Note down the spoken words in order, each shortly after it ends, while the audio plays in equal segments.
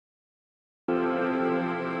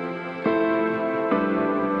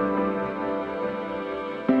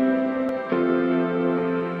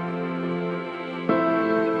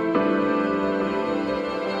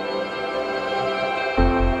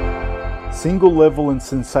Single level and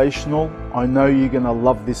sensational, I know you're going to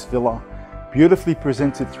love this villa. Beautifully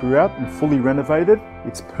presented throughout and fully renovated,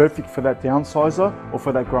 it's perfect for that downsizer or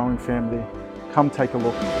for that growing family. Come take a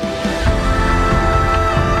look.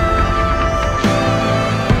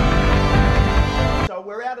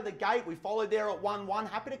 We're out of the gate. We followed there at 1-1.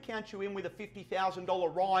 Happy to count you in with a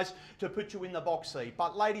 $50,000 rise to put you in the box seat.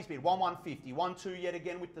 But ladies bid 1-150, 1-2 yet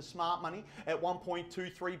again with the smart money at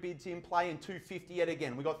 1.23 bids in play and 250 yet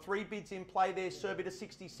again. We got 3 bids in play there. Survey to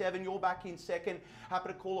 67. You're back in second. Happy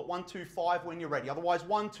to call it 125 when you're ready. Otherwise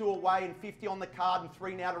 1-2 away and 50 on the card and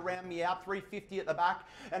 3 now to round me out. 350 at the back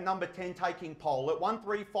and number 10 taking pole at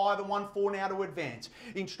 135 and 1-4 now to advance.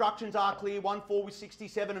 Instructions are clear. 1-4 with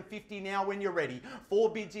 67 and 50 now when you're ready. 4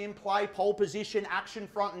 bids in play, pole position, action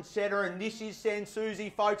front and centre, and this is Souci,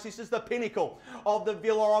 folks. This is the pinnacle of the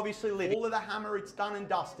villa, obviously living. All of the hammer, it's done and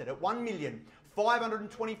dusted at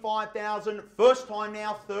 1,525,000. First time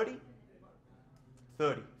now, 30,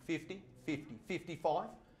 30, 50, 50, 55.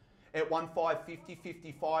 At 1,550,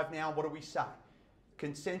 55 now, what do we say?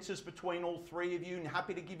 Consensus between all three of you, and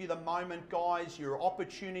happy to give you the moment, guys. Your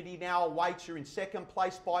opportunity now awaits. You're in second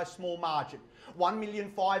place by a small margin.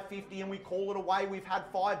 1,550,000 and we call it away. We've had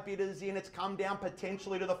 5 bidders in. It's come down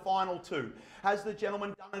potentially to the final 2. Has the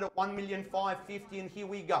gentleman done it at 1,550,000? And here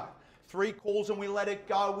we go. 3 calls and we let it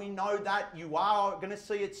go. We know that you are going to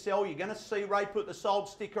see it sell. You're going to see Ray put the sold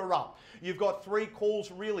sticker up. You've got 3 calls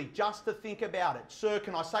really just to think about it. Sir,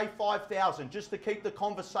 can I say 5,000 just to keep the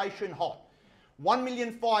conversation hot?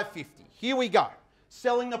 1,550,000. Here we go.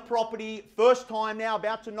 Selling the property, first time now,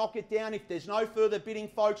 about to knock it down. If there's no further bidding,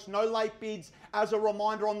 folks, no late bids as a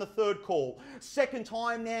reminder on the 3rd call. Second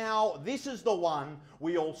time now, this is the one.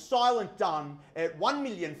 We all silent done at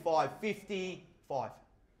 1,550,000. 5.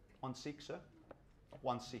 1-6, sir.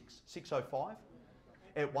 1-6. 605.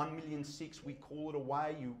 At 1,600,000, we call it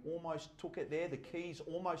away. You almost took it there. The keys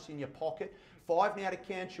almost in your pocket. 5 now to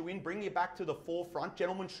count you in. Bring you back to the forefront.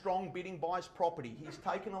 Gentleman strong bidding buys property. He's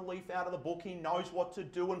taken a leaf out of the book. He knows what to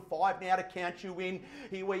do. And 5 now to count you in.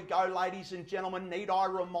 Here we go, ladies and gentlemen. Need I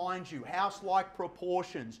remind you, house-like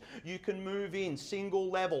proportions. You can move in, single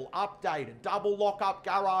level, updated, double lock-up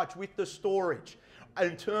garage with the storage.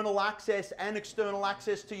 Internal access and external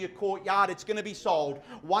access to your courtyard. It's going to be sold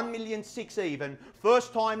 1,600,000 even.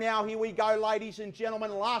 First time now. Here we go, ladies and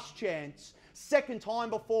gentlemen. Last chance. Second time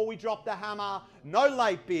before we drop the hammer. No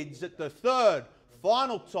late bids at the 3rd.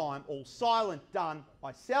 Final time. All silent done.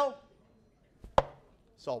 I sell.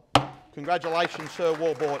 Sold. Congratulations, sir.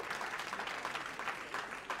 Well bought.